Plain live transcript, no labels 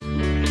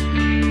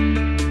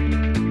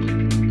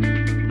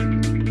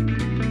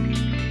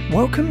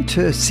Welcome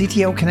to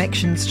CTO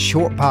Connections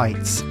Short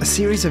Bites, a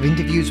series of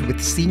interviews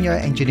with senior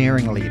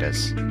engineering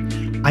leaders.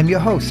 I'm your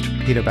host,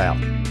 Peter Bell.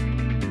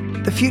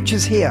 The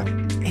future's here.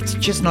 It's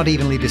just not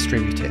evenly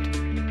distributed.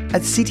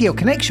 At CTO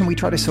Connection, we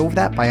try to solve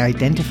that by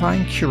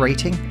identifying,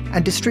 curating,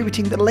 and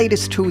distributing the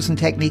latest tools and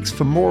techniques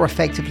for more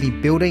effectively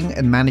building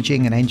and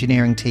managing an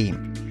engineering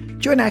team.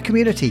 Join our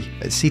community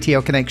at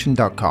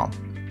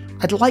ctoconnection.com.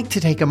 I'd like to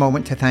take a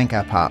moment to thank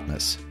our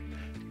partners.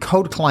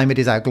 CodeClimate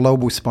is our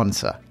global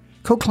sponsor.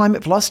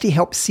 CodeClimate Velocity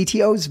helps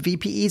CTOs,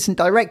 VPEs, and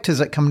directors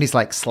at companies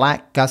like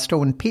Slack,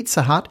 Gusto, and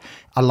Pizza Hut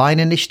align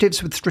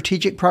initiatives with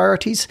strategic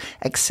priorities,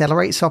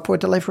 accelerate software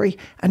delivery,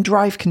 and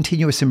drive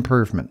continuous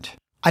improvement.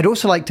 I'd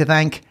also like to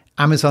thank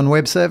Amazon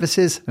Web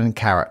Services and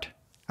Carrot,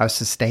 our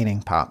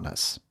sustaining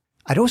partners.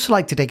 I'd also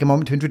like to take a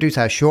moment to introduce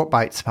our Short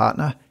Bites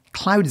partner,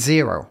 Cloud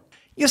Zero.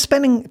 You're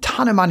spending a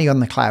ton of money on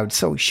the cloud,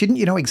 so shouldn't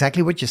you know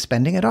exactly what you're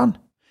spending it on?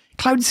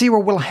 Cloud Zero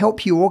will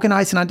help you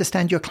organize and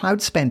understand your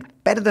cloud spend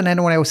better than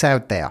anyone else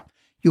out there.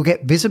 You'll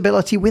get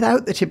visibility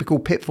without the typical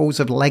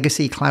pitfalls of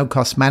legacy cloud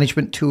cost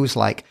management tools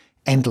like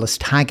endless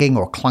tagging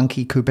or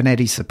clunky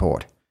Kubernetes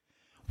support.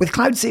 With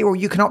Cloud Zero,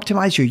 you can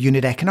optimize your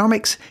unit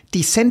economics,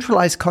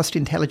 decentralize cost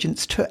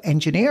intelligence to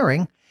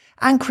engineering,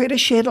 and create a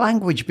shared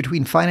language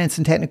between finance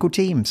and technical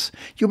teams.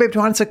 You'll be able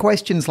to answer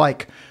questions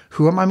like,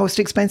 who are my most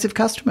expensive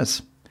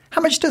customers?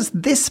 How much does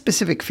this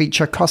specific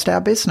feature cost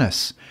our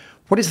business?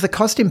 What is the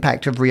cost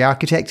impact of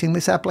re-architecting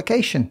this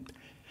application?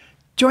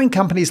 Join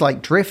companies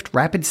like Drift,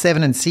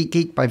 Rapid7, and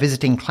SeatGeek by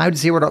visiting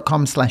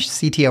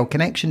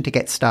cloudzero.com/CTO-connection to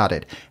get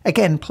started.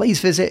 Again, please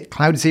visit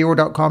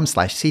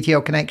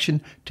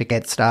cloudzero.com/CTO-connection to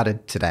get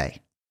started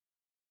today.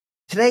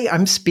 Today,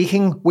 I'm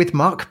speaking with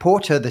Mark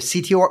Porter, the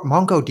CTO at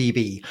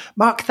MongoDB.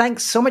 Mark,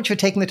 thanks so much for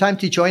taking the time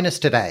to join us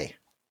today.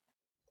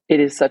 It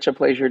is such a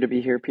pleasure to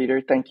be here, Peter.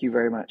 Thank you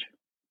very much.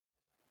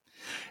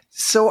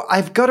 So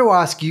I've got to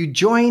ask, you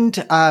joined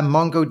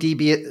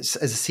MongoDB as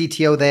a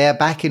CTO there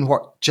back in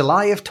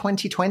July of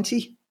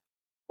 2020?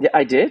 Yeah,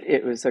 I did.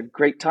 It was a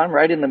great time,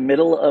 right in the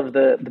middle of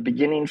the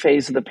beginning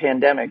phase of the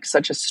pandemic.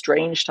 Such a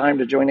strange time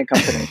to join a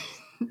company.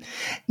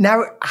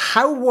 Now,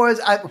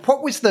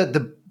 what was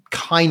the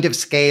kind of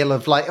scale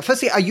of, like,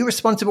 firstly, are you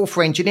responsible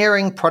for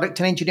engineering, product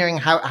and engineering,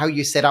 how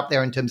you set up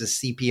there in terms of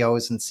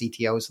CPOs and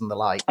CTOs and the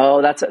like?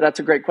 Oh, that's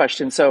a great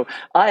question. So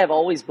I have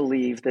always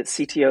believed that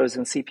CTOs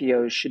and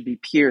CPOs should be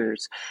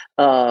peers.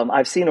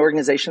 I've seen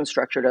organizations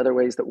structured other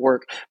ways that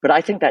work, but I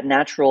think that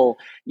natural,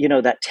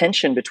 that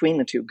tension between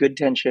the two, good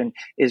tension,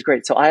 is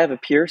great. So I have a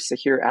peer,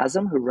 Sahir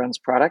Azam, who runs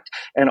product,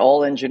 and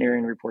all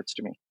engineering reports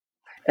to me.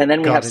 And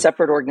then we have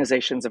separate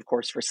organizations, of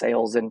course, for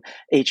sales and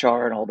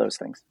HR and all those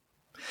things.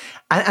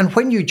 And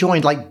when you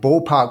joined, like,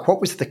 ballpark,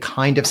 what was the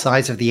kind of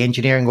size of the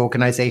engineering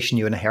organization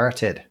you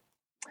inherited?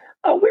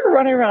 We were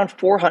running around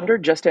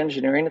 400 just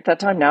engineering at that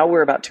time. Now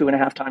we're about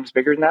 2.5 times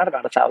bigger than that,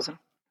 about 1,000.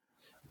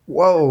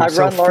 Whoa! I've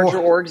run larger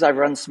orgs, I've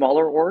run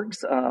smaller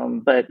orgs,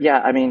 but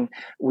yeah, I mean,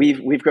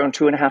 we've grown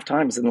 2.5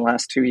 times in the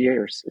last 2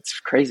 years. It's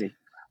crazy.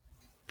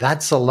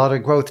 That's a lot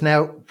of growth.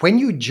 Now, when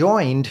you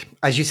joined,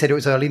 as you said, it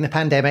was early in the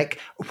pandemic.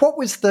 What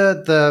was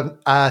the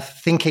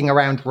thinking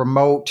around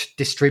remote,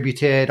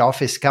 distributed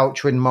office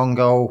culture in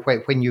Mongo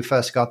when you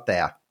first got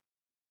there?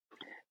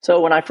 So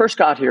when I first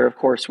got here, of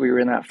course, we were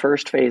in that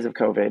first phase of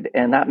COVID,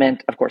 and that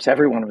meant, of course,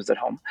 everyone was at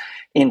home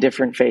in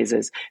different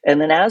phases.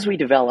 And then as we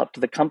developed,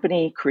 the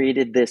company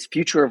created this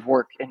Future of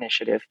Work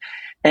initiative,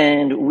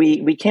 and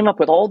we came up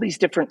with all these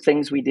different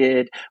things we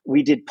did.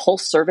 We did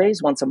pulse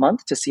surveys once a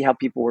month to see how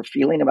people were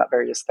feeling about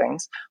various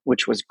things,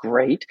 which was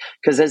great,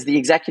 because as the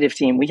executive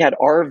team, we had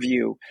our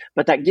view,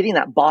 but getting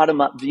that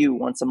bottom-up view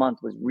once a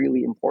month was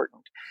really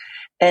important.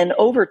 And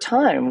over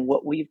time,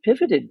 what we've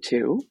pivoted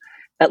to,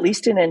 at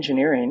least in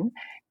engineering,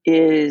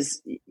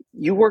 is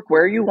you work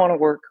where you want to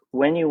work,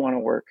 when you want to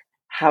work,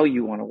 how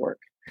you want to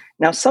work.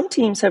 Now, some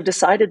teams have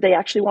decided they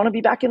actually want to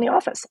be back in the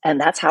office, and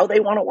that's how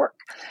they want to work.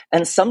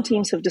 And some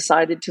teams have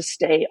decided to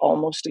stay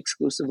almost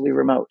exclusively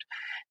remote.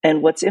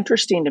 And what's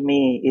interesting to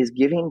me is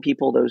giving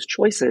people those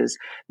choices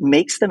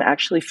makes them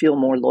actually feel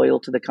more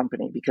loyal to the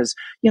company because,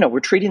 we're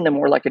treating them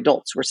more like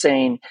adults. We're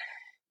saying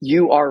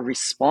you are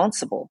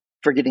responsible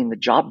for getting the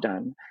job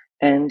done,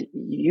 and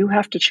you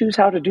have to choose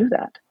how to do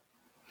that.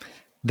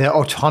 The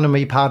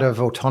autonomy part of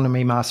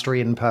autonomy,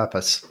 mastery, and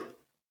purpose.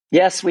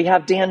 Yes, we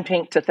have Dan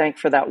Pink to thank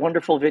for that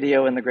wonderful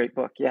video and the great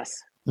book.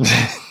 Yes.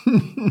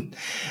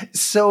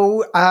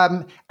 So,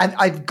 and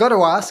I've got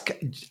to ask,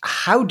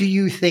 how do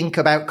you think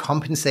about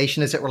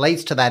compensation as it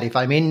relates to that? If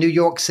I'm in New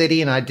York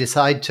City and I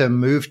decide to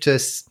move to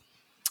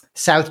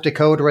South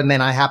Dakota and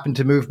then I happen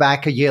to move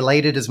back a year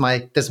later, does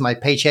my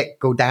paycheck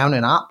go down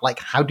and up? Like,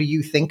 how do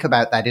you think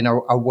about that in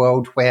a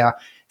world where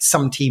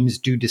some teams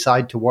do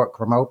decide to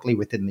work remotely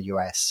within the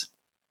US?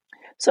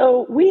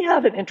 So we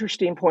have an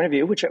interesting point of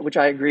view, which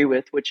I agree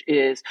with, which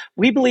is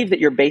we believe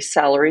that your base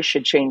salary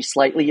should change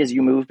slightly as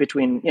you move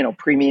between,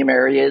 premium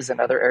areas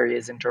and other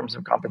areas in terms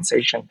of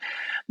compensation.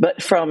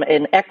 But from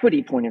an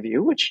equity point of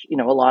view, which,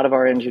 a lot of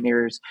our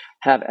engineers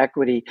have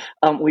equity,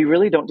 we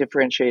really don't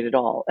differentiate at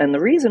all. And the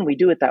reason we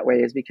do it that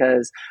way is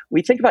because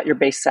we think about your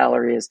base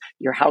salary as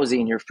your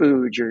housing, your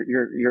food,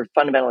 your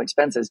fundamental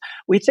expenses.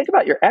 We think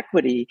about your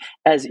equity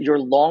as your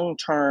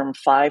long-term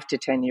 5 to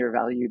 10 year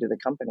value to the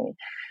company.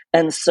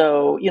 And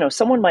so,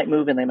 someone might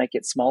move and they might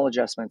get small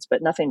adjustments,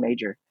 but nothing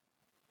major.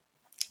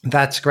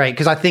 That's great,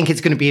 because I think it's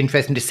going to be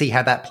interesting to see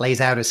how that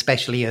plays out,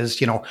 especially as,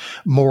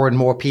 more and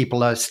more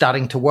people are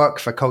starting to work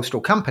for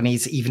coastal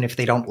companies, even if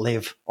they don't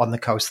live on the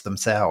coast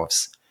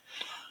themselves.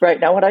 Right.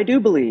 Now, what I do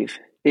believe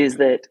is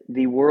that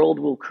the world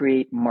will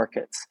create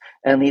markets,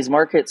 and these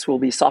markets will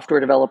be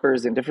software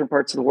developers in different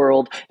parts of the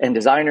world and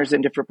designers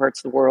in different parts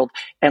of the world.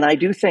 And I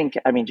do think,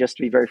 just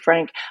to be very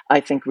frank,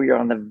 I think we are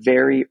on the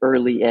very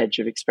early edge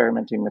of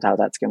experimenting with how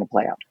that's going to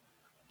play out.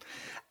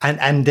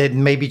 And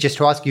then maybe just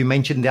to ask, you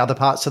mentioned the other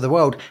parts of the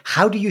world.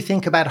 How do you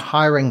think about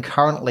hiring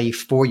currently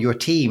for your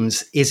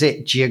teams? Is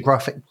it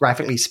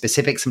geographically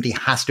specific? Somebody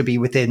has to be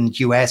within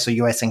US or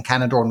US and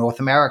Canada or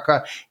North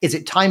America? Is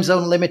it time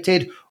zone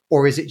limited?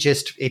 Or is it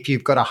just if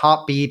you've got a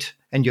heartbeat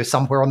and you're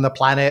somewhere on the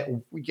planet,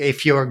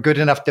 if you're a good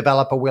enough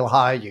developer, we'll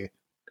hire you?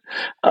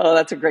 Oh,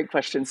 that's a great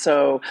question.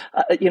 So,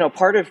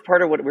 part of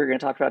what we're going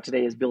to talk about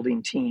today is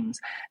building teams.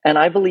 And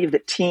I believe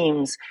that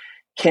teams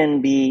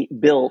can be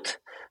built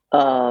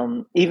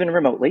even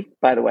remotely,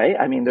 by the way.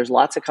 There's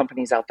lots of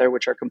companies out there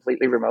which are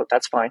completely remote.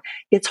 That's fine.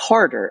 It's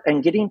harder,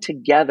 and getting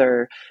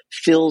together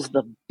fills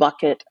the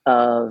bucket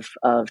of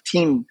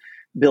team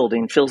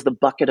building, fills the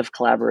bucket of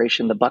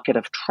collaboration, the bucket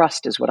of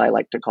trust is what I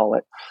like to call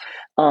it.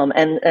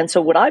 And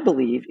so what I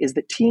believe is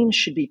that teams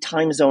should be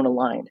time zone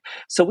aligned.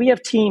 So we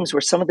have teams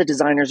where some of the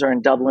designers are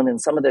in Dublin and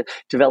some of the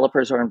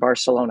developers are in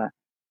Barcelona.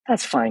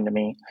 That's fine to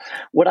me.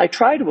 What I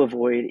try to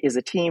avoid is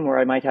a team where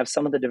I might have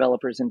some of the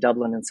developers in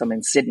Dublin and some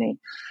in Sydney.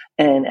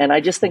 And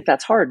I just think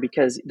that's hard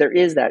because there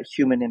is that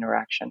human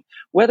interaction,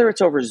 whether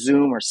it's over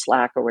Zoom or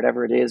Slack or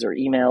whatever it is, or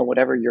email,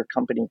 whatever your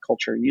company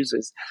culture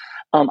uses.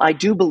 I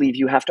do believe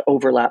you have to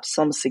overlap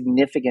some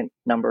significant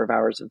number of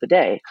hours of the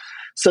day.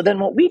 So then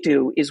what we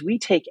do is we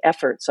take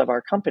efforts of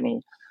our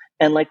company,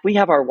 and we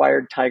have our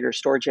Wired Tiger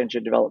storage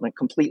engine development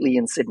completely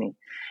in Sydney.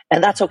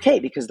 And that's okay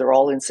because they're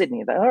all in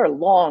Sydney. They are a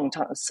long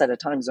set of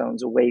time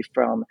zones away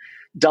from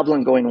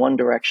Dublin going one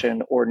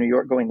direction or New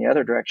York going the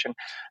other direction,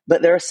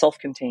 but they're a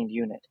self-contained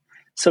unit.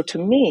 So to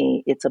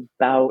me, it's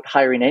about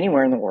hiring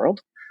anywhere in the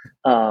world.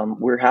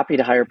 We're happy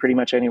to hire pretty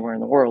much anywhere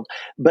in the world,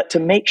 but to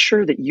make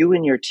sure that you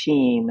and your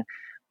team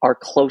are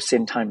close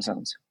in time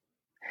zones.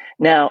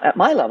 Now, at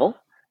my level,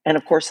 and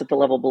of course, at the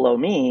level below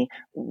me,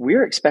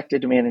 we're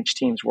expected to manage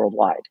teams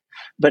worldwide.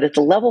 But at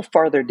the level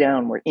farther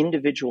down where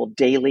individual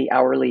daily,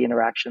 hourly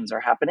interactions are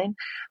happening,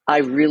 I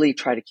really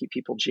try to keep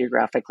people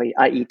geographically,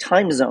 i.e.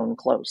 time zone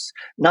close,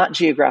 not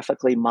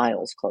geographically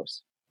miles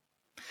close.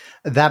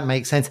 That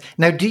makes sense.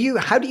 Now,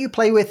 how do you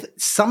play with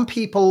some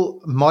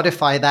people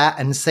modify that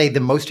and say the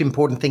most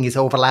important thing is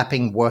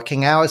overlapping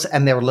working hours,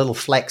 and they're a little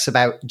flex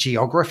about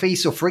geography.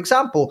 So for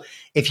example,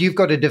 if you've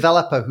got a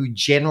developer who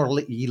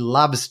generally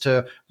loves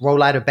to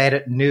roll out of bed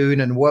at noon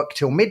and work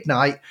till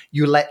midnight,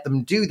 you let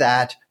them do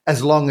that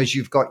as long as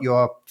you've got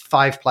your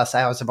 5+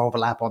 hours of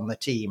overlap on the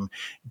team.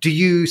 Do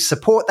you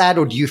support that,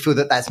 or do you feel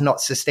that that's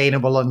not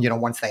sustainable?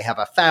 And, once they have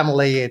a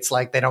family, it's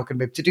like they're not going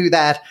to be able to do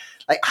that.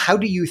 How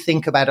do you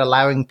think about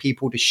allowing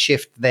people to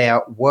shift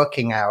their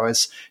working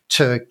hours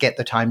to get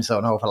the time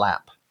zone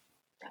overlap?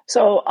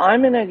 So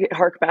I'm going to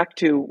hark back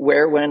to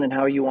where, when, and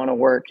how you want to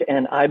work.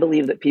 And I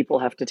believe that people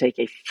have to take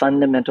a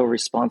fundamental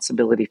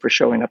responsibility for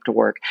showing up to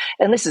work.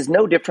 And this is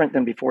no different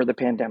than before the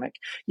pandemic.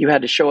 You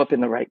had to show up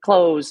in the right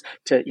clothes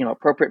to,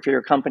 appropriate for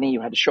your company.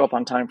 You had to show up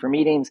on time for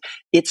meetings.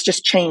 It's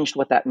just changed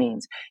what that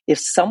means. If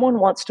someone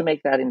wants to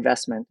make that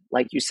investment,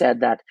 like you said,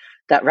 that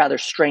rather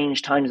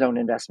strange time zone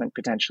investment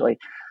potentially,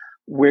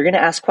 we're going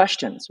to ask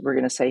questions. We're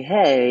going to say,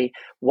 hey,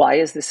 why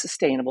is this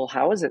sustainable?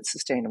 How is it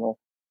sustainable?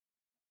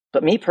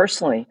 But me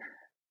personally,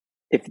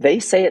 if they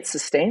say it's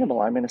sustainable,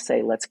 I'm going to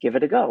say, let's give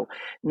it a go.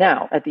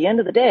 Now, at the end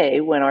of the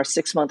day, when our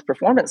 6-month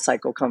performance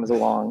cycle comes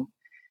along,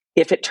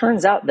 if it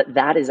turns out that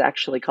that is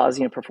actually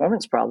causing a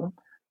performance problem,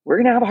 we're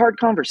going to have a hard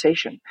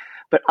conversation.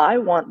 But I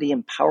want the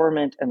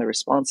empowerment and the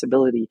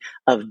responsibility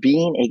of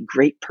being a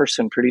great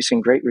person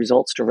producing great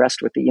results to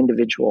rest with the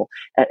individual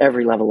at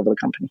every level of the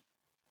company.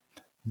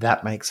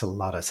 That makes a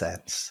lot of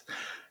sense.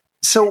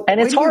 And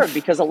it's hard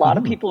because a lot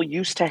of people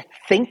used to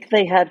think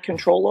they had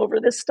control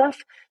over this stuff.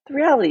 The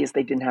reality is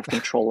they didn't have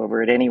control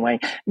over it anyway.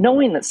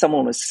 Knowing that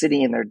someone was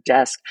sitting in their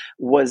desk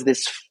was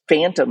this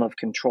phantom of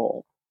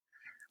control.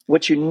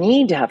 What you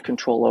need to have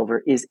control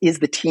over is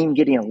the team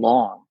getting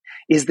along?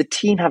 Is the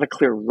team have a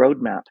clear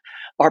roadmap?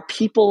 Are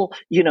people,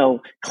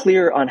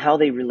 clear on how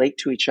they relate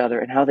to each other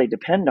and how they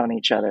depend on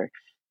each other?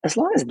 As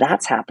long as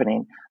that's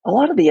happening, a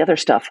lot of the other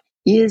stuff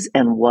is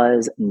and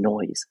was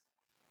noise.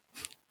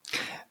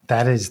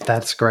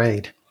 That's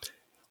great.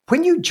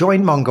 When you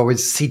joined Mongo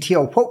as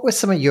CTO, what were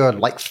some of your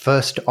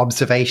first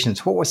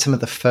observations? What were some of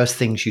the first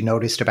things you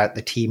noticed about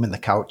the team and the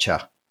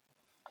culture?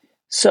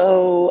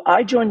 So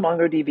I joined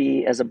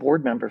MongoDB as a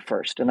board member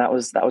first, and that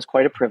was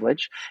quite a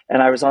privilege.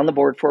 And I was on the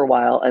board for a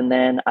while, and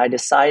then I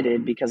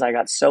decided, because I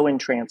got so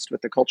entranced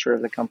with the culture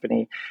of the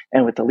company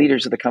and with the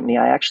leaders of the company,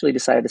 I actually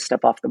decided to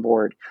step off the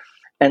board.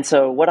 And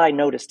so what I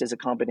noticed is a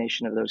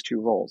combination of those two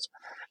roles.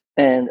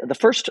 And the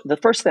first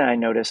thing I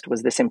noticed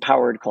was this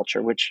empowered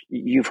culture, which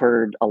you've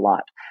heard a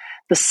lot.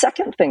 The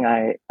second thing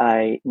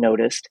I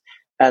noticed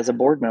as a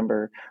board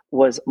member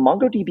was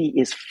MongoDB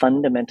is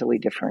fundamentally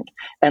different.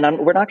 And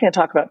we're not going to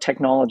talk about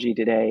technology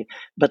today,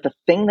 but the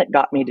thing that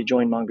got me to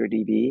join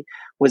MongoDB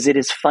was it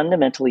is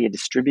fundamentally a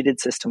distributed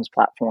systems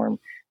platform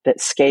that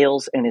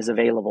scales and is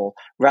available,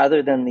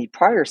 rather than the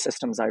prior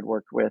systems I'd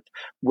worked with,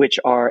 which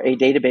are a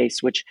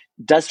database which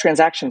does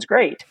transactions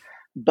great,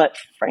 but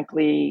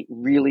frankly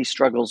really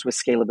struggles with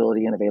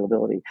scalability and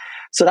availability.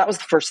 So that was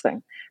the first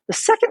thing. The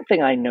second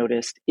thing I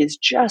noticed is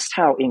just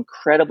how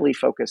incredibly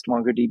focused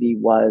MongoDB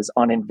was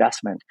on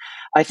investment.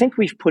 I think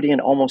we've put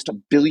in almost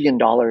 $1 billion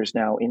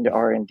now into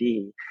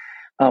R&D,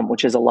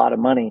 which is a lot of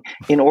money,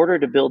 in order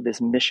to build this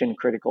mission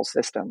critical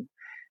system.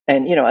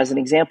 And, as an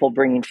example,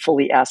 bringing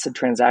fully ACID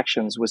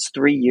transactions was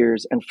 3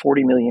 years and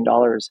 $40 million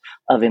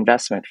of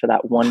investment for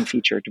that one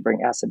feature to bring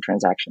ACID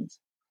transactions.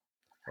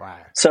 Wow.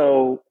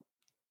 So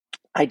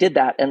I did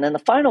that. And then the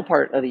final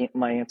part of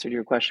my answer to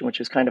your question, which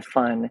was kind of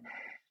fun,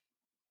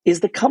 is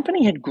the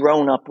company had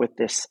grown up with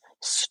this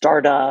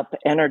startup,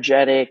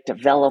 energetic,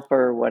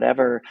 developer,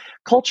 whatever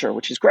culture,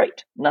 which is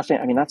great. That's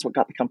what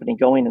got the company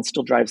going and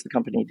still drives the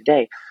company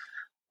today.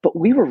 But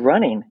we were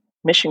running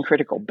mission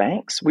critical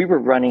banks. We were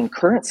running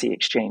currency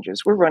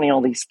exchanges. We're running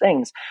all these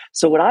things.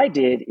 So what I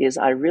did is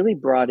I really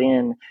brought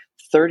in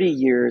 30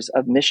 years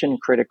of mission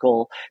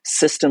critical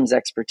systems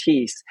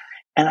expertise,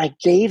 and I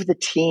gave the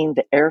team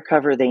the air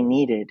cover they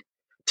needed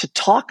to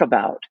talk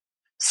about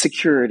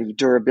security,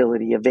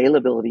 durability,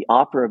 availability,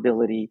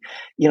 operability,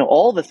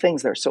 all the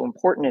things that are so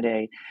important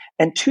today.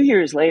 And 2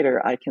 years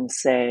later, I can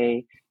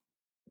say,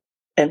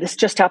 and this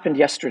just happened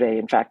yesterday.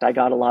 In fact, I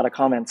got a lot of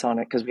comments on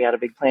it because we had a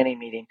big planning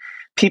meeting.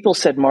 People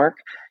said, Mark,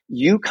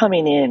 you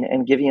coming in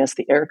and giving us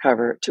the air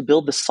cover to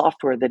build the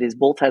software that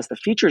both has the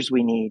features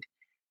we need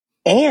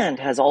and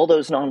has all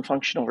those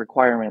non-functional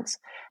requirements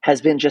has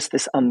been just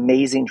this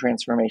amazing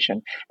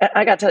transformation. And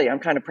I got to tell you, I'm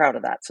kind of proud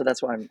of that. So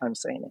that's why I'm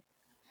saying it.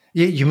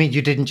 You mean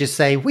you didn't just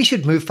say, we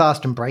should move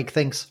fast and break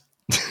things?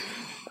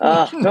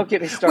 Don't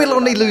get me started. We'll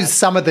only lose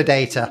some of the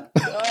data.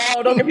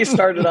 Oh, don't get me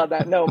started on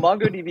that. No,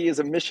 MongoDB is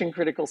a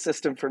mission-critical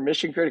system for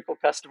mission-critical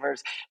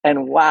customers.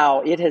 And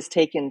wow, it has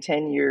taken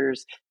 10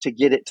 years to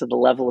get it to the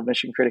level of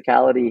mission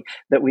criticality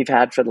that we've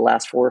had for the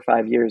last 4 or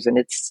 5 years. And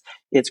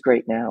it's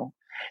great now.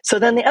 So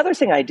then the other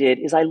thing I did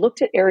is I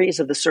looked at areas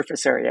of the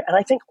surface area. And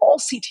I think all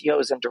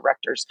CTOs and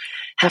directors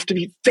have to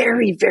be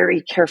very,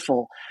 very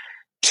careful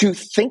to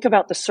think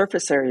about the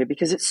surface area,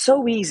 because it's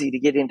so easy to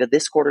get into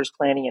this quarter's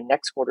planning and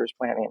next quarter's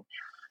planning.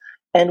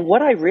 And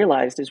what I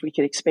realized is we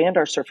could expand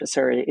our surface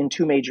area in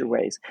 2 major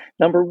ways.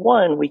 Number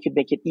one, we could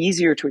make it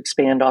easier to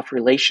expand off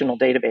relational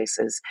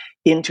databases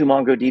into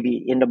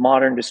MongoDB, into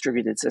modern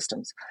distributed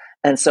systems.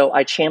 And so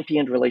I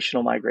championed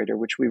Relational Migrator,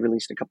 which we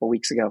released a couple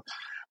weeks ago.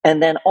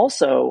 And then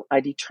also I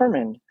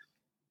determined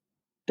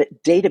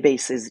that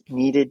databases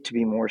needed to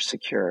be more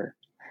secure.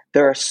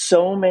 There are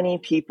so many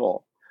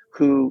people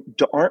who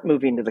aren't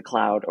moving to the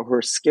cloud, or who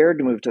are scared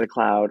to move to the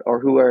cloud, or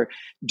who are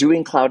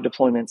doing cloud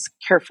deployments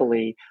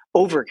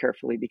over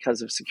carefully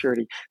because of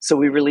security. So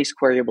we released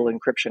queryable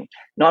encryption.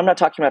 Now, I'm not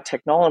talking about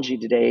technology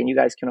today, and you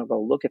guys can all go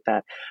look at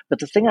that. But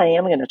the thing I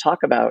am going to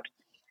talk about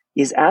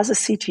is, as a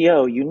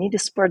CTO, you need to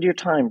spread your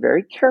time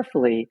very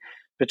carefully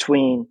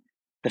between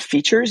the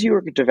features you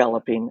are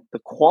developing, the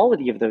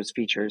quality of those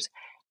features,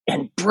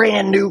 and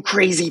brand new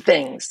crazy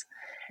things.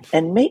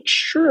 And make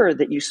sure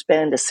that you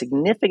spend a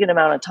significant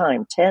amount of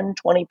time, 10,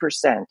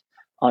 20%,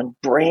 on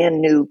brand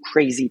new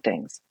crazy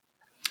things.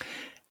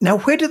 Now,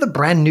 where do the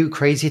brand new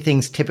crazy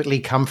things typically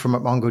come from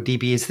at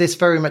MongoDB? Is this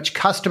very much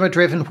customer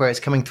driven, where it's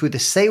coming through the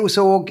sales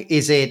org?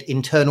 Is it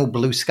internal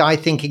blue sky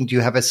thinking? Do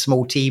you have a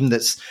small team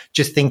that's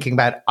just thinking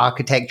about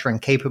architecture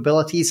and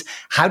capabilities?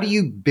 How do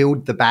you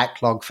build the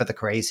backlog for the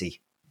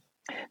crazy?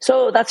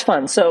 So that's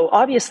fun. So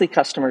obviously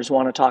customers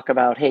want to talk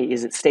about, hey,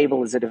 is it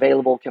stable? Is it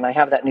available? Can I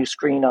have that new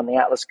screen on the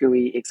Atlas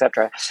GUI, et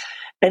cetera?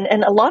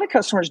 And a lot of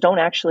customers don't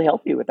actually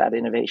help you with that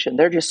innovation.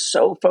 They're just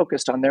so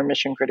focused on their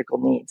mission critical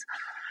needs.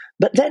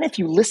 But then if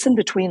you listen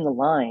between the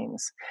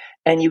lines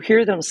and you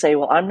hear them say,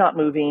 well, I'm not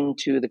moving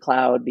to the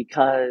cloud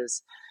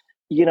because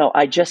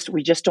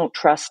we just don't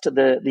trust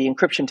the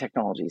encryption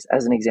technologies,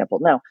 as an example.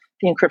 Now,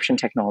 the encryption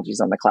technologies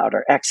on the cloud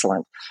are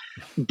excellent,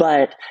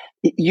 but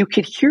you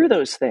could hear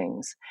those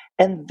things,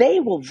 and they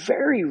will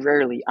very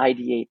rarely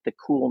ideate the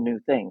cool new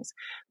things.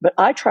 But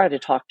I try to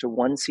talk to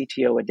one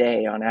CTO a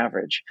day on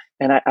average,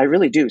 and I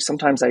really do.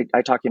 Sometimes I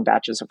talk in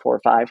batches of 4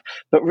 or 5,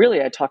 but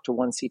really I talk to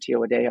one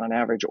CTO a day on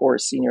average, or a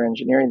senior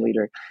engineering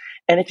leader.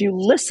 And if you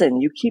listen,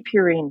 you keep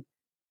hearing,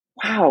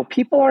 wow,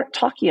 people aren't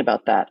talking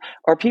about that.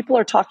 Or people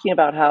are talking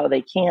about how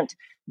they can't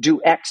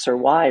do X or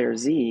Y or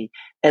Z,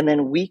 and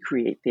then we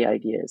create the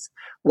ideas.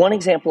 One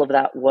example of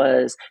that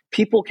was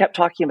people kept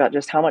talking about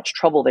just how much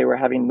trouble they were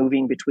having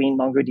moving between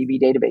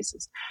MongoDB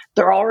databases.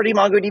 They're already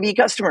MongoDB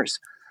customers.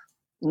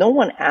 No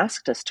one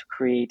asked us to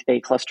create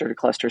a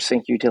cluster-to-cluster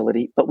sync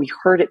utility, but we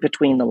heard it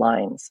between the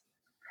lines.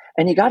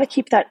 And you got to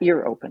keep that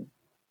ear open.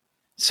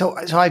 So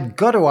I've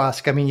got to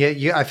ask, I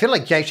mean, I feel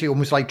like you actually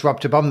almost like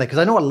dropped a bomb there, because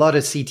I know a lot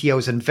of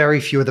CTOs and very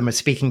few of them are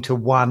speaking to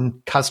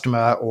one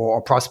customer or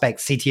prospect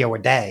CTO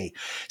a day.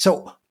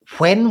 So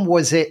when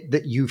was it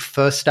that you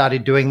first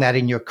started doing that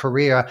in your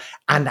career?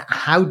 And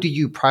how do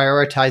you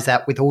prioritize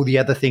that with all the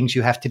other things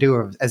you have to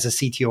do as a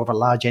CTO of a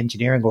large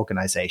engineering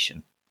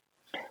organization?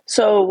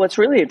 So what's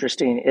really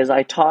interesting is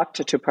I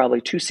talked to probably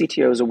 2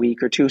 CTOs a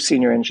week or 2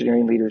 senior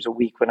engineering leaders a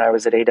week when I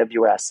was at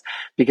AWS,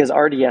 because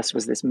RDS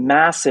was this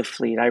massive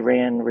fleet. I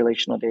ran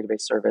relational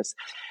database service,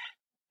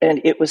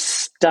 and it was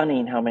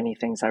stunning how many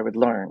things I would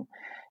learn.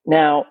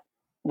 Now,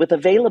 with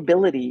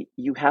availability,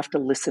 you have to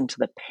listen to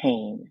the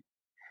pain,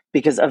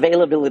 because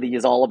availability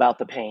is all about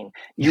the pain.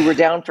 You were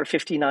down for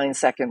 59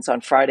 seconds on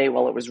Friday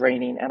while it was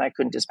raining and I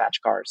couldn't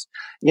dispatch cars,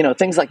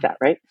 things like that,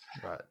 right?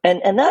 Right.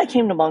 And then I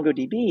came to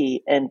MongoDB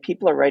and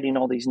people are writing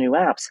all these new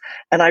apps,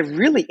 and I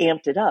really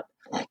amped it up,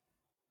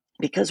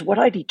 because what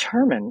I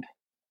determined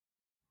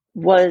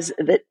was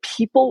that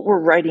people were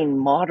writing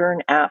modern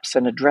apps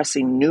and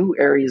addressing new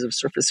areas of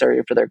surface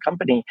area for their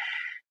company.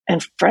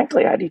 And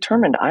frankly, I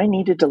determined I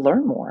needed to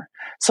learn more.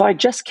 So I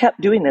just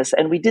kept doing this.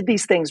 And we did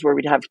these things where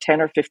we'd have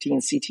 10 or 15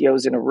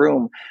 CTOs in a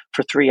room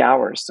for 3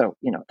 hours. So,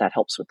 that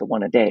helps with the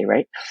one a day,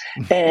 right?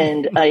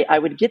 And I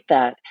would get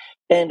that.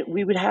 And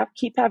we would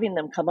keep having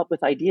them come up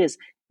with ideas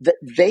that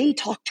they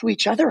talk to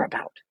each other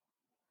about.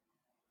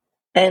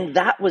 And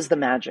that was the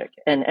magic.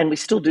 And we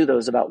still do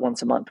those about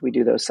once a month. We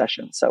do those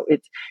sessions. So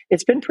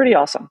it's been pretty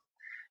awesome.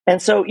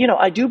 And so,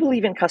 I do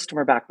believe in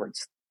customer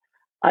backwards.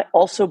 I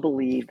also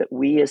believe that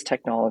we as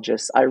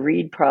technologists, I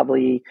read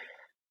probably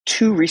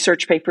 2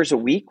 research papers a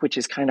week, which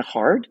is kind of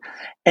hard.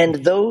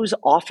 And those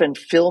often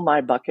fill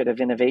my bucket of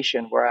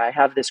innovation, where I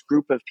have this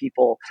group of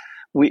people,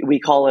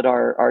 we call it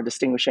our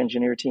distinguished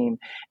engineer team,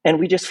 and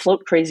we just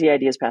float crazy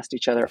ideas past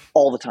each other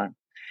all the time.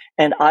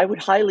 And I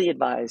would highly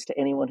advise to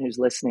anyone who's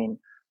listening,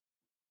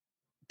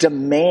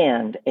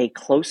 demand a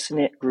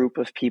close-knit group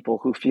of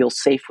people who feel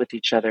safe with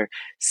each other,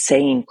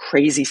 saying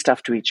crazy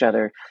stuff to each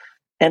other.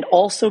 And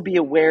also be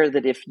aware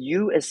that if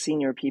you as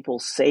senior people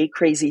say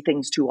crazy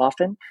things too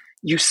often,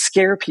 you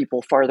scare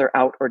people farther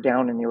out or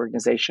down in the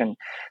organization.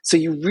 So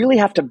you really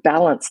have to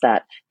balance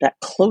that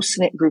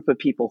close-knit group of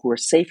people who are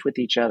safe with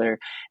each other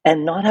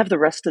and not have the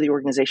rest of the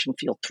organization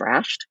feel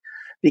thrashed,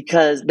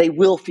 because they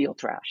will feel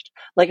trashed.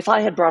 Like if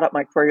I had brought up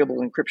my queryable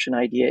encryption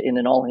idea in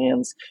an all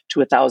hands to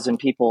 1,000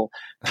 people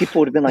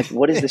would have been like,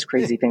 what is this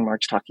crazy thing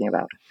Mark's talking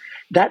about?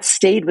 That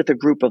stayed with a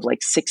group of like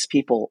 6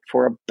 people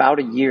for about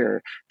a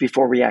year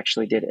before we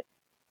actually did it.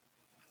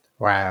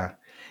 Wow.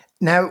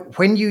 Now,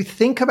 when you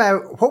think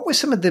about what were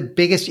some of the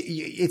biggest,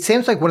 it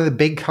seems like one of the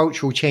big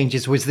cultural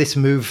changes was this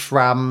move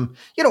from,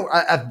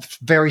 a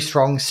very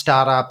strong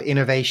startup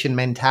innovation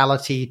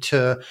mentality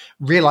to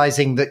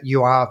realizing that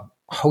you are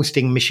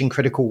hosting mission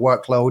critical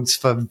workloads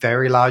for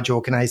very large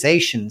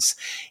organizations.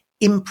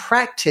 In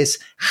practice,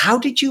 how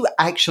did you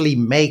actually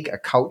make a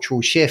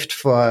cultural shift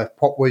for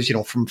what was,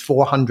 from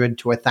 400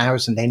 to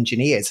 1,000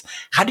 engineers?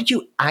 How did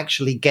you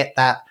actually get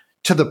that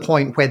to the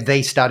point where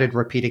they started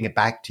repeating it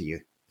back to you?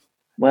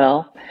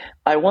 Well,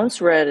 I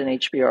once read an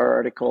HBR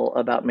article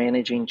about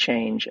managing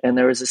change, and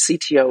there was a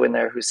CTO in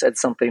there who said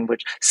something,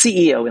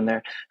 CEO in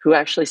there, who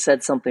actually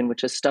said something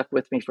which has stuck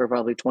with me for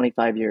probably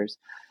 25 years.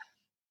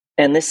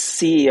 And this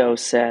CEO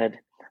said,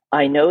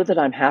 I know that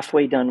I'm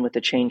halfway done with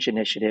the change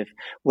initiative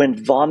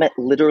when vomit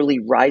literally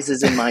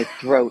rises in my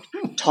throat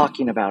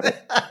talking about it.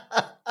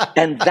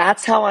 And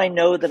that's how I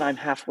know that I'm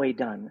halfway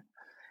done.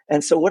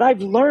 And so what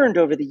I've learned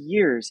over the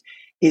years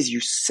is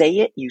you say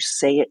it, you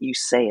say it, you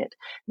say it.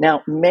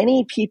 Now,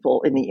 many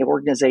people in the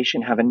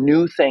organization have a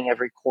new thing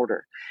every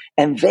quarter.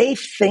 And they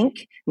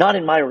think, not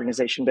in my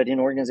organization, but in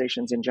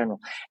organizations in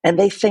general, and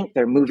they think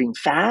they're moving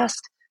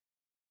fast.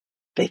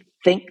 They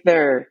think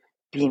they're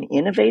being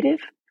innovative.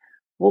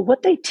 Well,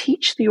 what they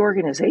teach the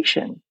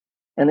organization,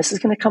 and this is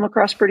going to come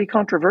across pretty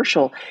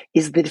controversial,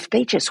 is that if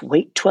they just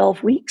wait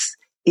 12 weeks,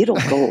 it'll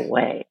go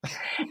away.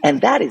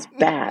 And that is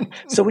bad.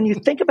 So when you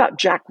think about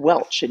Jack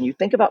Welch and you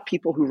think about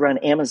people who run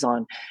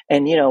Amazon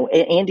and,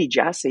 Andy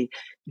Jassy,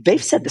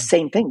 they've said the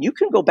same thing. You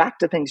can go back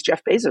to things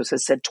Jeff Bezos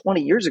has said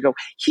 20 years ago.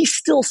 He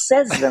still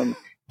says them,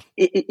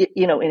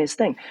 in his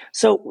thing.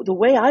 So the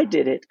way I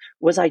did it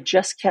was I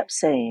just kept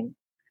saying,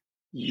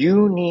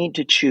 you need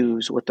to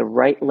choose what the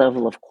right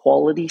level of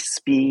quality,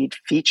 speed,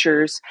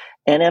 features,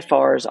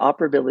 NFRs,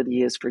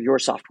 operability is for your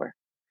software.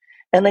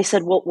 And they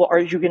said, well, are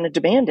you going to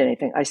demand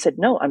anything? I said,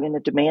 no, I'm going to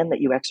demand that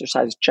you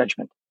exercise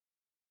judgment.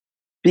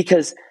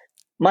 Because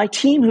my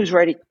team who's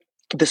writing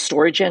the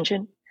storage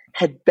engine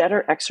had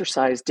better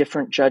exercise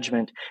different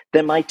judgment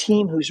than my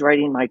team who's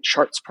writing my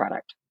charts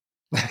product.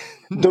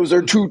 Those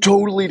are two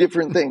totally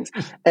different things.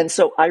 And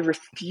so I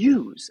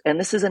refuse, and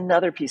this is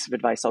another piece of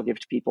advice I'll give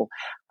to people,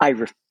 I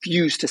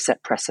refuse to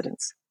set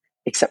precedents,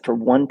 except for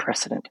one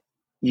precedent.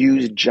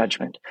 Use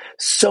judgment.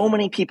 So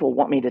many people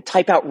want me to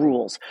type out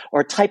rules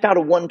or type out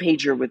a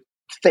one-pager with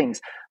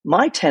things.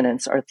 My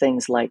tenets are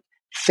things like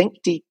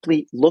think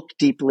deeply, look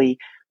deeply,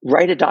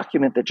 write a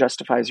document that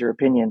justifies your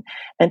opinion.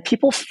 And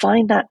people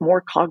find that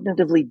more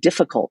cognitively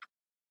difficult.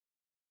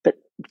 But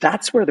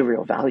that's where the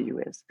real value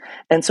is.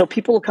 And so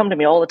people will come to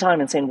me all the time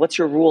and saying, what's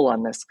your rule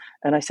on this?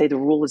 And I say, the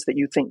rule is that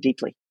you think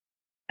deeply.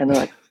 And they're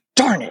like,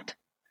 darn it.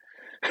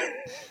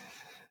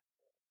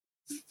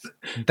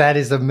 That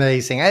is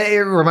amazing. It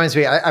reminds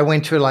me, I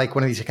went to like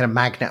one of these kind of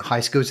magnet high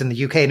schools in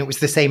the UK, and it was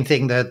the same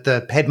thing.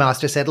 The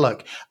headmaster said,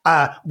 look,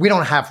 we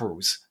don't have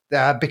rules.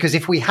 Because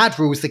if we had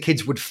rules, the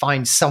kids would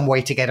find some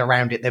way to get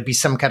around it. There'd be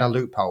some kind of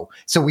loophole.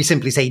 So we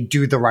simply say,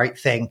 do the right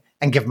thing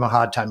and give them a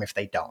hard time if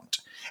they don't.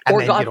 And or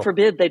then, God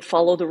forbid, they'd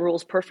follow the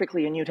rules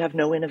perfectly and you'd have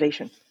no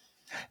innovation.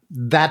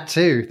 That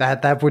too.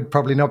 That would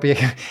probably not be.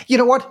 You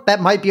know what?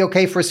 That might be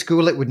okay for a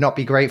school. It would not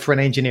be great for an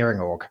engineering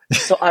org.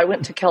 So I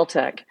went to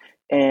Caltech,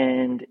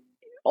 and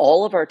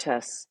all of our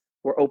tests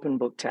were open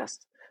book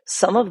tests.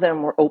 Some of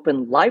them were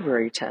open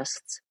library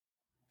tests,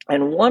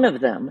 and one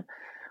of them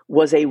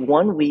was a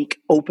 1-week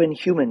open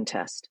human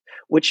test,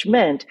 which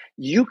meant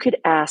you could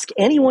ask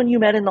anyone you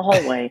met in the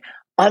hallway,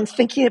 I'm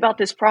thinking about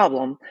this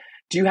problem.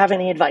 Do you have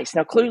any advice?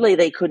 Now, clearly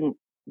they couldn't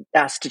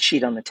ask to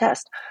cheat on the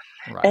test.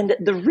 Right. And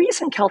the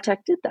reason Caltech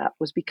did that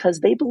was because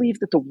they believe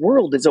that the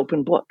world is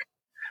open book.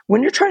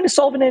 When you're trying to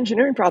solve an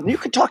engineering problem, you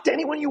can talk to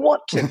anyone you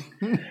want to.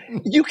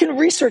 You can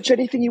research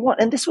anything you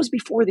want. And this was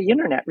before the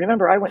internet.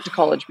 Remember, I went to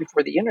college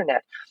before the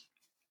internet.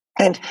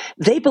 And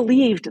they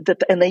believed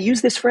that, and they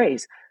use this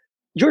phrase,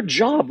 your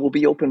job will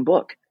be open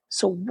book.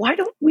 So why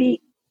don't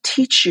we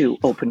teach you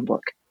open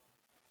book?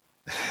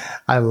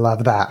 I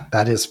love that.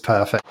 That is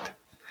perfect.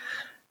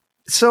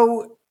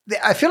 So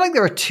I feel like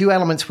there are two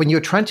elements when you're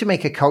trying to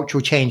make a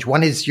cultural change.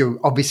 One is you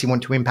obviously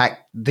want to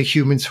impact the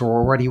humans who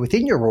are already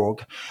within your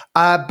org.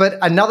 But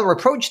another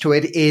approach to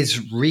it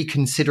is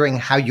reconsidering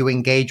how you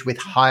engage with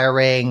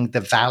hiring, the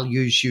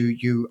values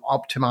you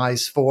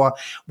optimize for.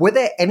 Were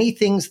there any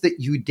things that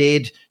you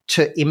did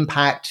to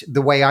impact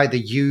the way either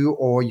you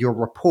or your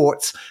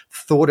reports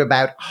thought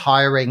about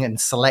hiring and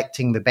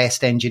selecting the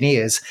best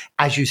engineers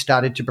as you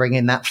started to bring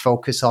in that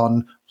focus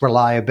on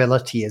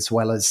reliability as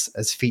well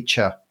as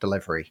feature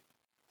delivery?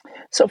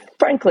 So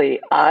frankly,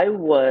 I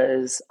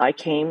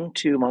came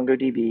to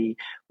MongoDB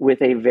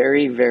with a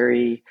very,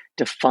 very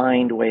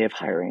defined way of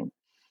hiring.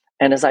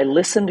 And as I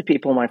listened to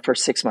people in my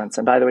first 6 months,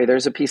 and by the way,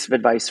 there's a piece of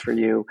advice for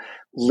you.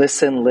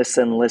 Listen,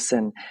 listen,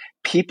 listen.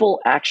 People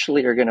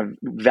actually are going to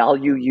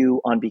value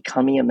you on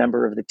becoming a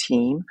member of the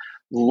team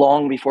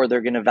long before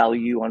they're going to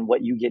value you on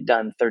what you get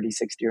done 30,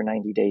 60, or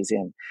 90 days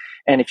in.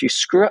 And if you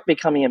screw up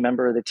becoming a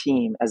member of the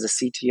team as a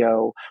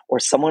CTO or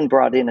someone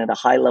brought in at a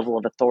high level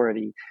of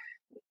authority,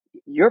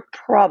 you're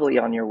probably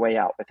on your way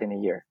out within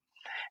a year.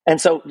 And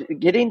so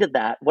getting to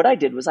that, what I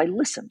did was I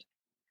listened.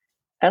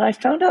 And I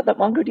found out that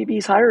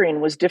MongoDB's hiring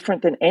was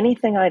different than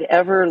anything I'd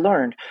ever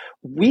learned.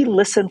 We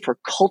listen for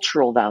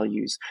cultural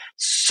values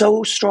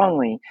so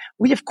strongly.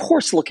 We, of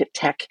course, look at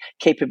tech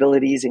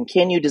capabilities and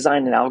can you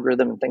design an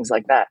algorithm and things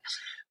like that.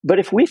 But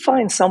if we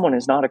find someone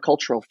is not a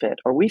cultural fit,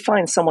 or we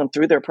find someone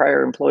through their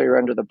prior employer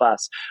under the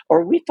bus,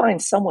 or we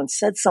find someone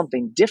said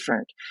something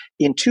different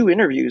in 2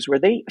 interviews where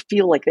they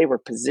feel like they were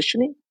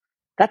positioning,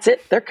 that's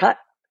it. They're cut.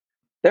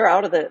 They're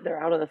out of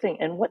the thing.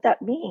 And what that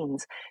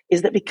means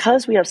is that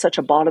because we have such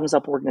a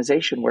bottoms-up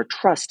organization where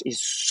trust is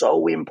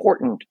so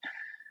important,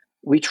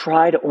 we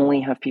try to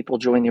only have people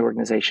join the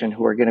organization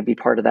who are going to be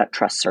part of that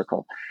trust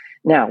circle.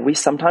 Now, we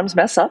sometimes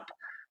mess up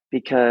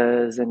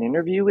because an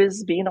interview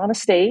is being on a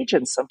stage,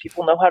 and some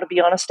people know how to be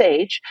on a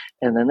stage,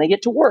 and then they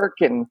get to work,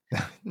 and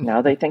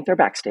now they think they're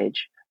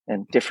backstage,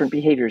 and different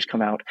behaviors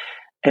come out,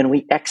 and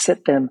we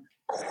exit them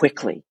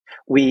quickly.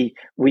 We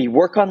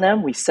work on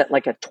them. We set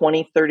like a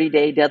 20,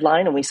 30-day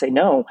deadline, and we say,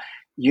 no,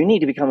 you need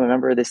to become a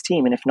member of this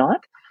team. And if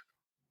not,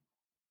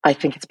 I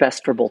think it's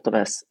best for both of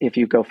us if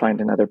you go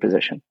find another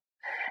position.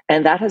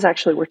 And that has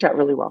actually worked out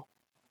really well.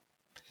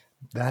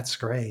 That's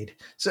great.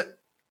 So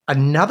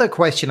another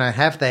question I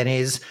have then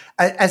is,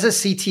 as a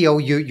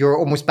CTO, you're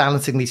almost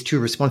balancing these 2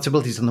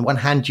 responsibilities. On the one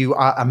hand, you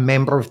are a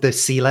member of the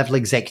C-level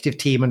executive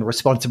team and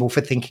responsible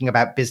for thinking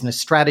about business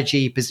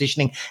strategy,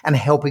 positioning, and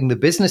helping the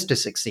business to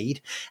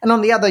succeed. And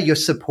on the other, you're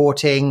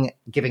supporting,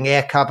 giving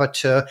air cover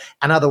to,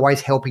 and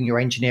otherwise helping your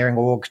engineering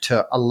org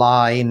to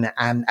align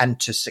and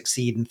to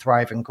succeed and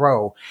thrive and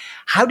grow.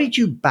 How did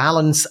you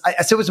balance?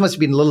 I suppose it must have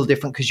been a little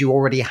different because you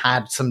already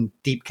had some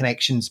deep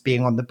connections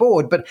being on the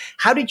board, but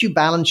how did you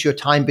balance your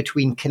time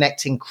between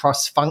connecting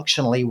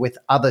cross-functionally with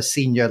other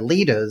senior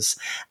leaders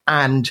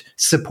and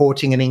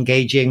supporting and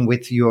engaging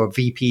with your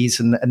VPs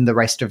and the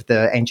rest of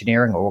the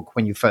engineering org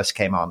when you first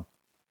came on?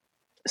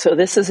 So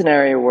this is an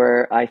area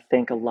where I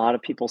think a lot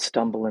of people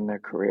stumble in their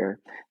career.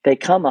 They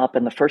come up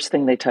and the first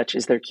thing they touch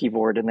is their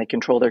keyboard, and they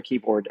control their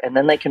keyboard, and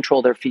then they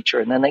control their feature,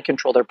 and then they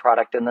control their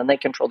product, and then they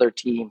control their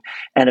team,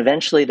 and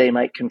eventually they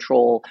might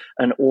control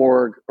an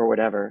org or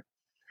whatever.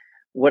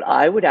 What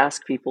I would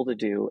ask people to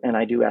do, and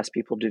I do ask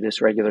people to do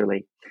this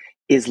regularly,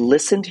 is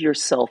listen to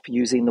yourself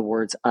using the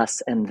words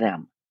us and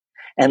them,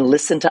 and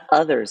listen to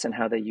others and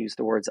how they use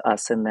the words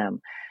us and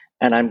them.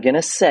 And I'm going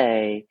to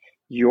say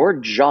your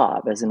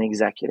job as an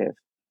executive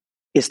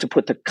is to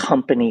put the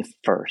company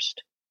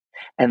first.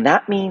 And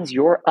that means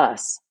your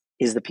us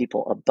is the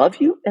people above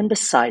you and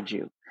beside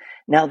you.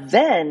 Now,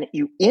 then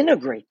you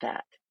integrate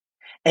that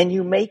and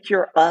you make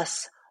your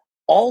us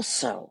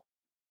also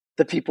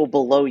the people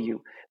below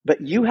you.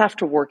 But you have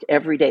to work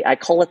every day. I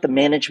call it the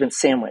management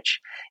sandwich.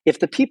 If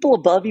the people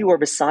above you or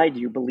beside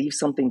you believe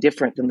something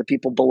different than the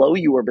people below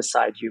you or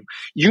beside you,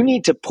 you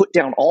need to put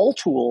down all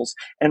tools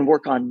and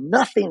work on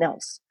nothing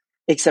else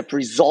except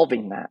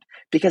resolving that,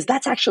 because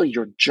that's actually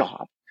your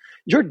job.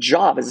 Your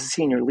job as a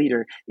senior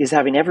leader is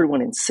having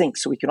everyone in sync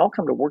so we can all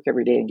come to work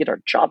every day and get our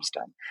jobs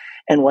done.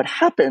 And what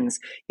happens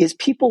is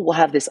people will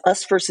have this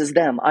us versus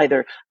them,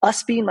 either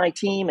us being my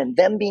team and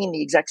them being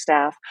the exec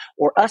staff,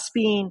 or us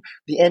being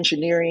the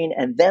engineering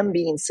and them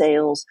being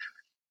sales.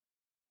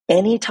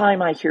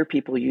 Anytime I hear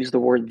people use the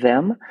word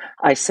them,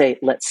 I say,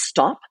 let's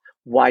stop.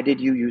 Why did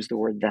you use the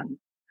word them?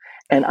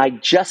 And I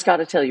just got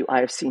to tell you,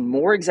 I have seen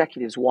more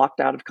executives walked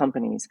out of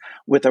companies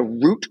with a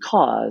root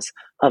cause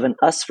of an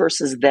us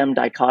versus them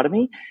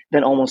dichotomy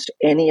than almost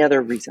any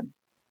other reason.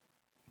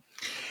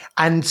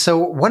 And so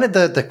one of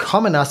the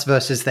common us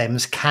versus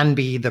thems can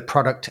be the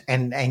product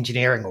and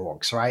engineering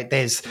orgs, right?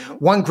 There's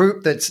one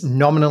group that's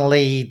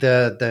nominally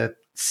the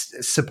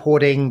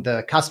supporting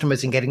the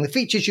customers and getting the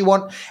features you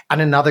want, and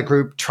another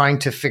group trying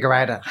to figure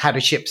out how to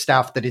ship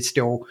stuff that is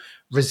still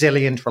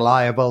resilient,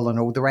 reliable, and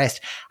all the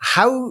rest.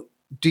 How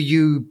do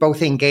you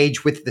both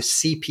engage with the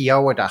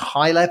CPO at a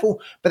high level,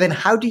 but then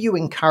how do you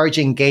encourage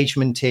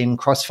engagement in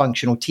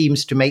cross-functional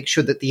teams to make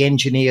sure that the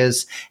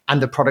engineers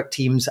and the product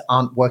teams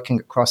aren't working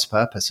at cross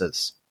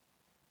purposes?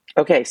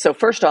 Okay, so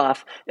first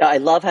off, I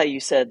love how you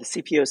said the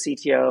CPO,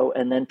 CTO,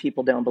 and then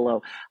people down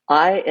below.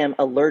 I am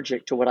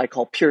allergic to what I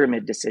call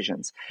pyramid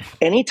decisions.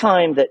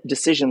 Anytime that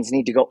decisions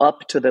need to go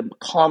up to the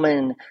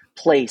common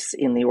place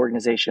in the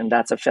organization,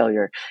 that's a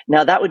failure.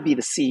 Now, that would be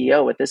the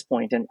CEO at this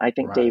point, and I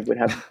think right. Dave would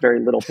have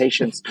very little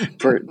patience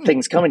for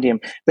things coming to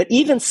him. But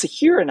even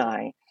Sahir and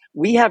I,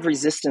 we have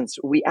resistance.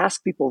 We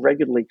ask people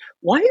regularly,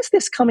 why is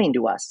this coming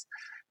to us?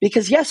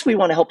 Because yes, we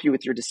want to help you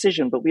with your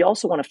decision, but we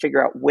also want to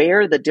figure out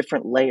where the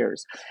different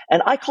layers.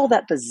 And I call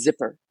that the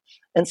zipper.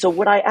 And so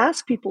what I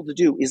ask people to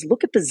do is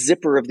look at the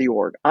zipper of the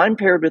org. I'm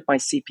paired with my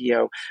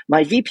CPO.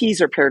 My VPs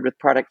are paired with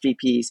product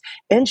VPs.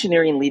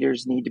 Engineering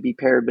leaders need to be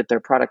paired with their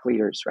product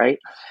leaders, right?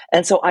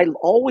 And so I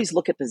always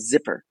look at the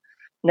zipper.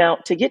 Now,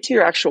 to get to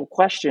your actual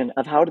question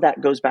of how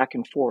that goes back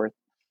and forth,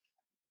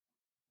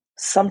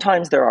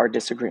 sometimes there are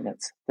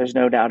disagreements. There's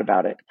no doubt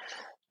about it.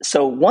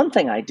 So one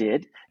thing I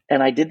did,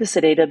 and I did this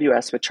at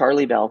AWS with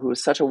Charlie Bell, who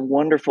was such a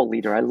wonderful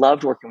leader. I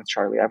loved working with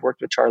Charlie. I've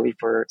worked with Charlie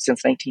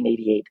since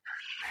 1988.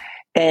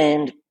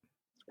 And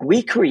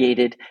we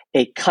created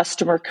a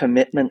customer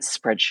commitment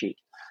spreadsheet,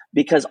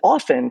 because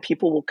often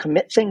people will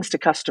commit things to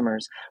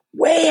customers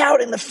way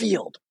out in the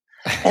field.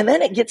 And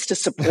then it gets to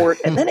support,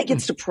 and then it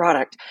gets to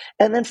product.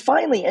 And then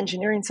finally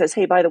engineering says,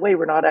 hey, by the way,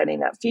 we're not adding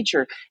that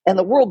feature. And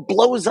the world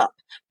blows up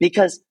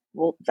because,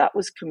 well, that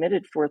was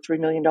committed for a $3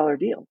 million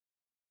deal.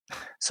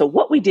 So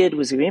what we did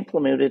was we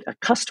implemented a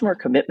customer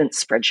commitment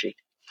spreadsheet.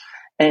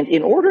 And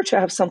in order to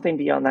have something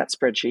beyond that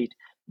spreadsheet,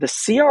 the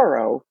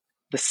CRO,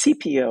 the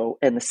CPO,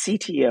 and the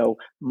CTO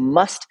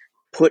must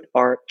put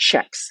our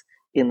checks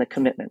in the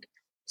commitment.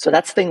 So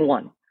that's thing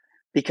one,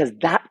 because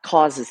that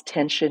causes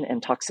tension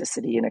and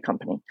toxicity in a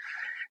company.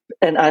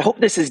 And I hope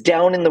this is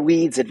down in the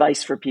weeds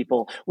advice for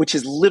people, which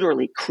is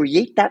literally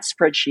create that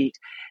spreadsheet.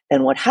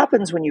 And what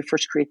happens when you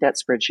first create that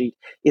spreadsheet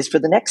is for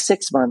the next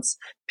 6 months,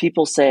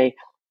 people say,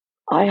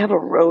 I have a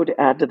row to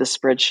add to the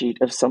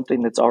spreadsheet of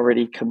something that's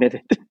already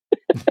committed.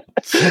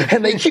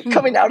 And they keep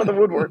coming out of the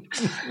woodwork.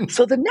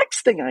 So the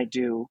next thing I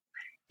do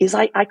is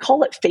I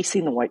call it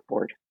facing the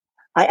whiteboard.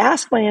 I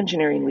ask my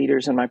engineering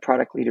leaders and my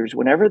product leaders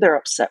whenever they're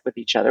upset with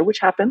each other, which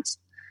happens,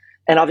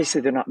 and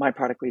obviously they're not my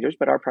product leaders,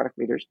 but our product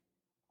leaders,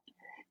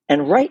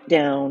 and write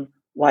down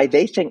why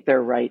they think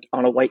they're right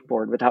on a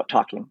whiteboard without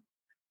talking.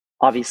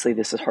 Obviously,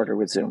 this is harder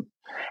with Zoom.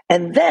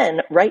 And then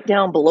write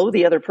down below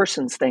the other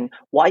person's thing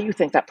why you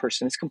think that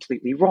person is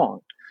completely wrong.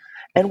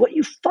 And what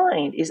you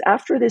find is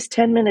after this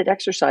 10-minute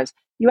exercise,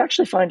 you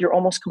actually find you're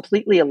almost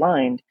completely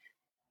aligned,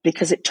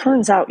 because it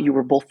turns out you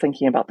were both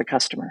thinking about the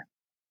customer,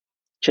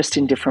 just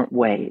in different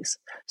ways.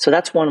 So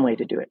that's one way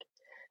to do it.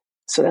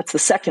 So that's the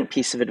second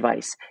piece of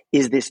advice,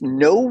 is this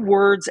no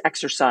words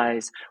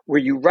exercise where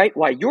you write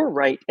why you're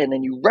right and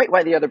then you write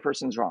why the other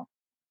person's wrong.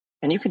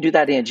 And you can do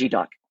that in a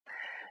GDoc.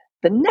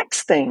 The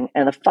next thing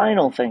and the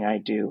final thing I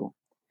do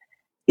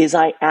is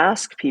I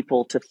ask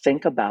people to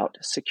think about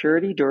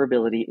security,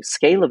 durability,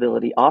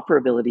 scalability,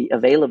 operability,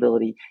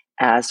 availability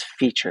as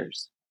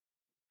features.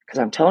 Because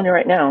I'm telling you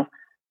right now,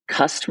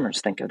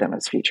 customers think of them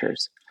as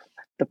features.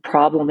 The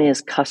problem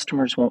is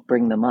customers won't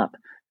bring them up.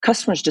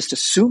 Customers just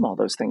assume all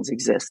those things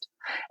exist.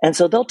 And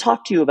so they'll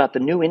talk to you about the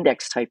new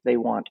index type they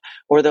want,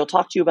 or they'll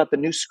talk to you about the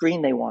new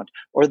screen they want,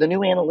 or the new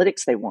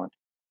analytics they want.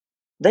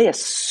 They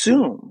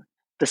assume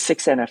the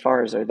 6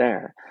 NFRs are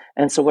there.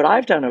 And so what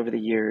I've done over the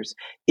years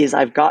is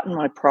I've gotten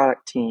my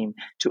product team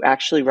to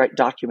actually write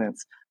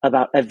documents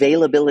about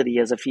availability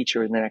as a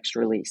feature in the next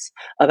release,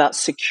 about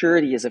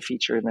security as a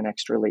feature in the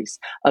next release,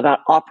 about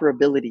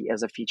operability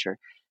as a feature.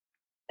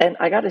 And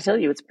I got to tell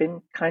you, it's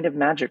been kind of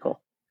magical.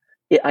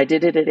 I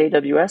did it at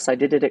AWS, I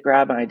did it at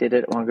Grab, and I did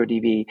it at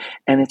MongoDB,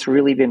 and it's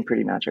really been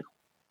pretty magical.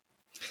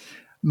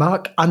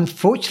 Mark,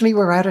 unfortunately,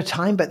 we're out of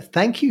time, but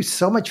thank you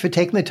so much for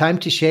taking the time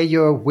to share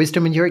your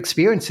wisdom and your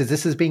experiences.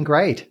 This has been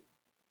great.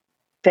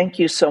 Thank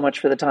you so much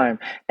for the time.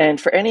 And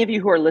for any of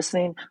you who are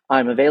listening,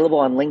 I'm available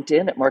on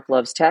LinkedIn at Mark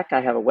Loves Tech. I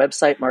have a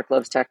website,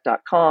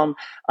 marklovestech.com.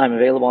 I'm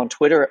available on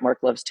Twitter at Mark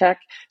Loves Tech.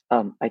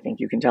 I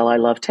think you can tell I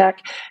love tech.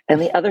 And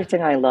the other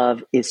thing I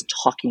love is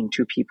talking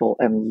to people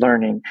and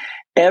learning.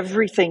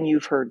 Everything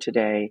you've heard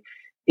today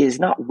is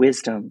not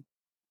wisdom.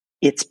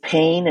 It's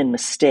pain and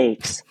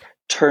mistakes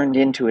turned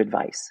into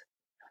advice.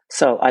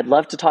 So I'd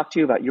love to talk to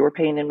you about your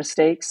pain and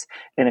mistakes.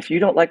 And if you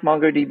don't like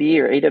MongoDB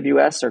or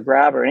AWS or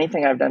Grab or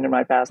anything I've done in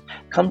my past,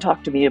 come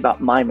talk to me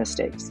about my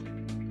mistakes.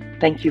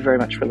 Thank you very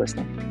much for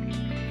listening.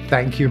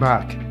 Thank you,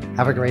 Mark.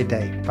 Have a great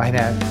day. Bye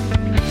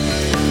now.